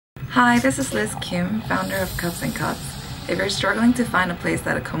Hi, this is Liz Kim, founder of CuPs and CuPs. If you're struggling to find a place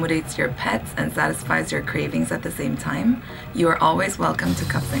that accommodates your pets and satisfies your cravings at the same time, you are always welcome to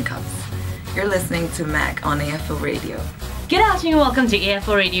CuPs and CuPs. You're listening to Mag on AFO Radio. Good afternoon, welcome to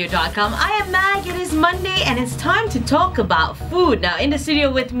AfoRadio.com. I am Mag, it is Monday and it's time to talk about food. Now in the studio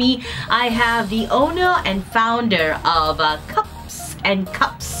with me, I have the owner and founder of CuPs and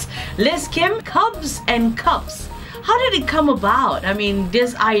CuPs, Liz Kim. CuPs and CuPs. How did it come about? I mean,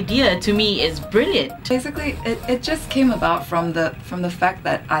 this idea to me is brilliant. Basically, it just came about from the fact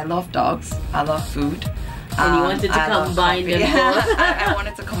that I love dogs, I love food. And you wanted to combine them both? I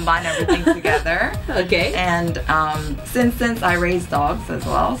wanted to combine everything together. Okay. And since I raise dogs as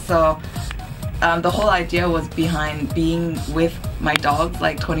well, so the whole idea was behind being with my dogs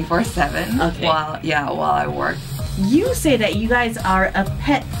like 24/7 okay. while I work. You say that you guys are a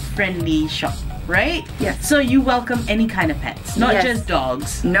pet-friendly shop, right? Yes. So you welcome any kind of pets, not yes. just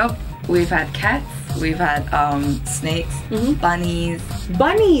dogs. Nope. We've had cats, we've had snakes, bunnies.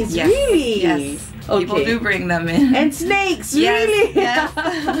 Bunnies, yes. really? Yes. Okay. People do bring them in. And snakes, yes, really? Yes.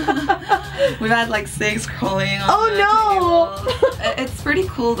 We've had like snakes crawling on the table. It's pretty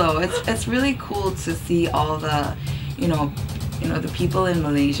cool though. It's really cool to see all the, you know, the people in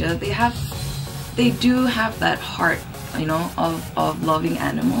Malaysia. They do have that heart, you know, of loving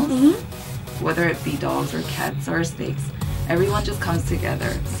animals. Whether it be dogs or cats or snakes, everyone just comes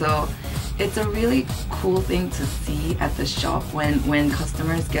together. So it's a really cool thing to see at the shop when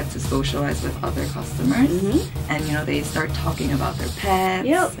customers get to socialize with other customers, and you know, they start talking about their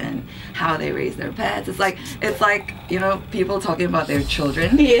pets and how they raise their pets. It's like you know, people talking about their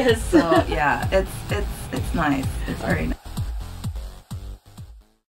children. Yes. So yeah, it's nice. It's very nice.